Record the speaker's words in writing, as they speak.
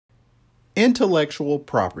intellectual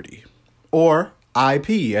property, or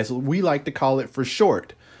IP, as we like to call it for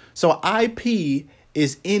short. So IP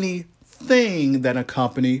is anything that a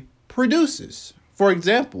company produces. For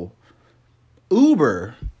example,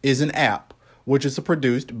 Uber is an app which is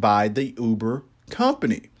produced by the Uber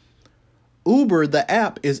company. Uber, the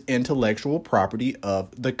app, is intellectual property of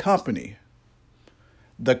the company.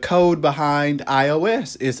 The code behind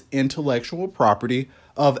iOS is intellectual property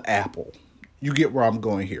of Apple. You get where I'm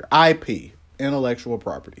going here. IP, intellectual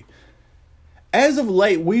property. As of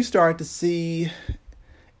late, we start to see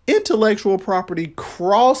intellectual property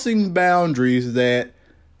crossing boundaries that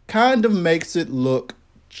kind of makes it look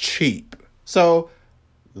cheap. So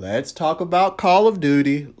let's talk about Call of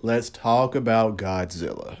Duty. Let's talk about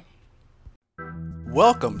Godzilla.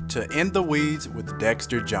 Welcome to In the Weeds with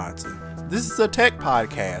Dexter Johnson. This is a tech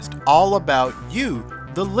podcast all about you,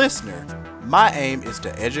 the listener. My aim is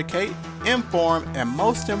to educate, inform, and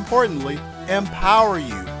most importantly, empower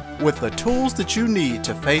you with the tools that you need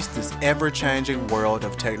to face this ever-changing world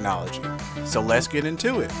of technology. So let's get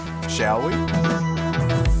into it, shall we?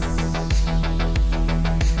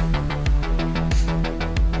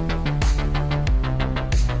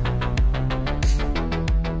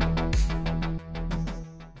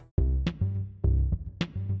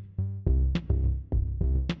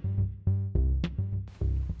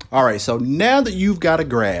 All right, so now that you've got a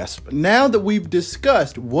grasp, now that we've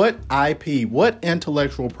discussed what IP, what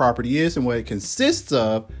intellectual property is and what it consists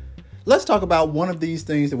of, let's talk about one of these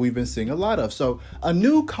things that we've been seeing a lot of. So a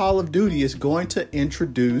new Call of Duty is going to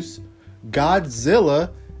introduce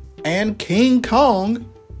Godzilla and King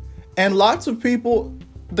Kong, and lots of people,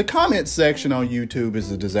 the comment section on YouTube is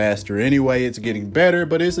a disaster anyway. It's getting better,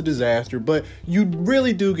 but it's a disaster. But you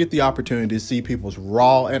really do get the opportunity to see people's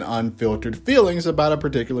raw and unfiltered feelings about a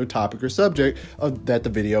particular topic or subject that the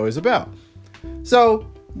video is about. So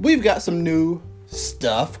we've got some new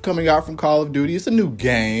stuff coming out from Call of Duty. It's a new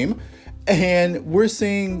game. And we're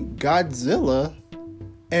seeing Godzilla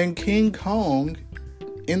and King Kong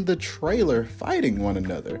in the trailer fighting one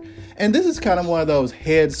another. And this is kind of one of those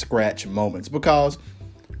head scratch moments because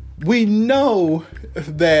we know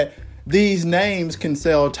that these names can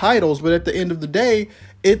sell titles, but at the end of the day,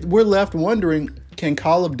 we're left wondering, can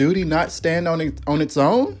Call of Duty not stand on its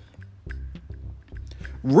own?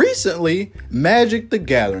 Recently, Magic the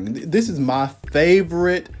Gathering. This is my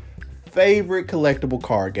favorite collectible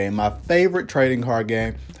card game, my favorite trading card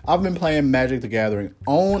game. I've been playing Magic the Gathering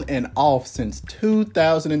on and off since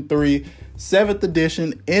 2003, 7th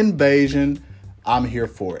edition, Invasion. I'm here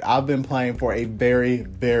for it. I've been playing for a very,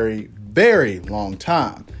 very, very long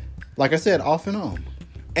time. Like I said, off and on.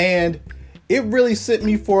 And it really sent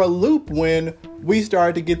me for a loop when we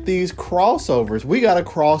started to get these crossovers. We got a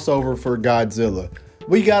crossover for Godzilla.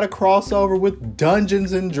 We got a crossover with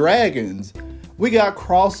Dungeons and Dragons. We got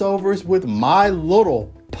crossovers with My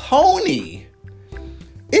Little Pony.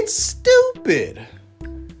 It's stupid.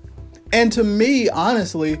 And to me,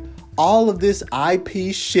 honestly, all of this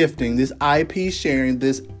IP shifting, this IP sharing,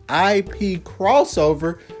 this IP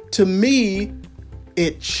crossover, to me,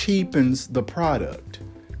 it cheapens the product.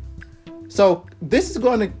 So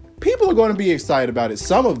people are going to be excited about it.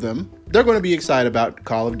 Some of them, they're going to be excited about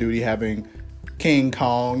Call of Duty having King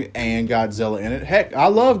Kong and Godzilla in it. Heck, I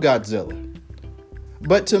love Godzilla.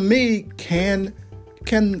 But to me, can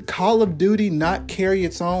Call of Duty not carry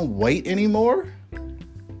its own weight anymore?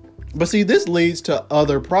 But see, this leads to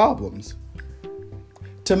other problems.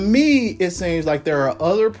 To me, it seems like there are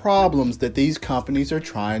other problems that these companies are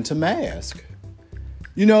trying to mask.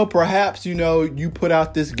 Perhaps, you put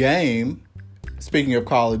out this game, speaking of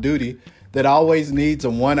Call of Duty, that always needs a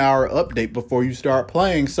 1-hour update before you start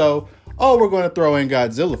playing. So, we're going to throw in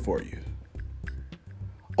Godzilla for you.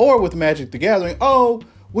 Or with Magic the Gathering,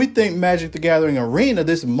 we think Magic the Gathering Arena,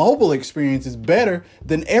 this mobile experience, is better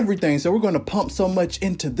than everything, so we're going to pump so much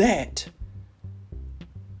into that.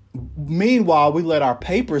 Meanwhile, we let our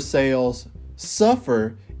paper sales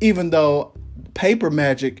suffer, even though paper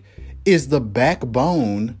Magic is the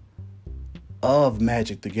backbone of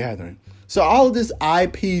Magic the Gathering. So all of this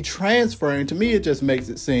IP transferring, to me, it just makes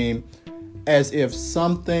it seem as if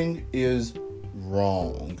something is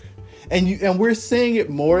wrong. And we're seeing it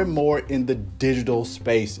more and more in the digital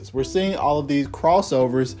spaces. We're seeing all of these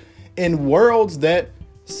crossovers in worlds that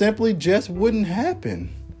simply just wouldn't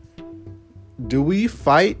happen. Do we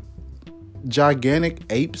fight gigantic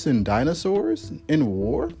apes and dinosaurs in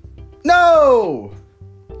war? No!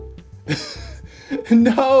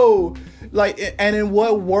 No! And in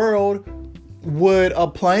what world would a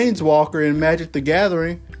planeswalker in Magic the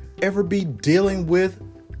Gathering ever be dealing with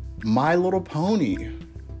My Little Pony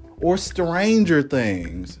or Stranger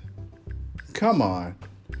Things? Come on.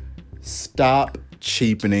 Stop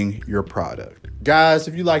cheapening your product. Guys,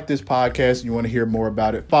 if you like this podcast and you want to hear more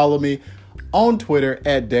about it, follow me on Twitter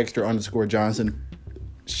at Dexter_Johnson.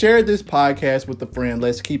 Share this podcast with a friend.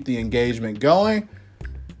 Let's keep the engagement going.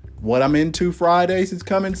 What I'm Into Fridays is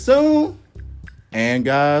coming soon. And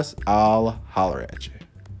guys, I'll holler at you.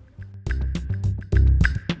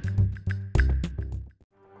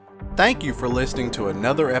 Thank you for listening to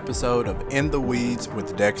another episode of In the Weeds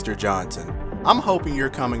with Dexter Johnson. I'm hoping you're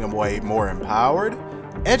coming away more empowered,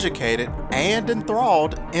 educated, and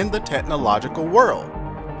enthralled in the technological world.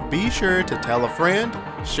 Be sure to tell a friend,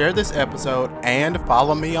 share this episode, and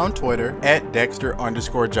follow me on Twitter at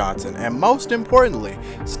Dexter_Johnson. And most importantly,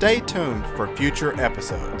 stay tuned for future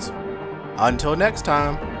episodes. Until next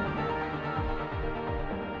time.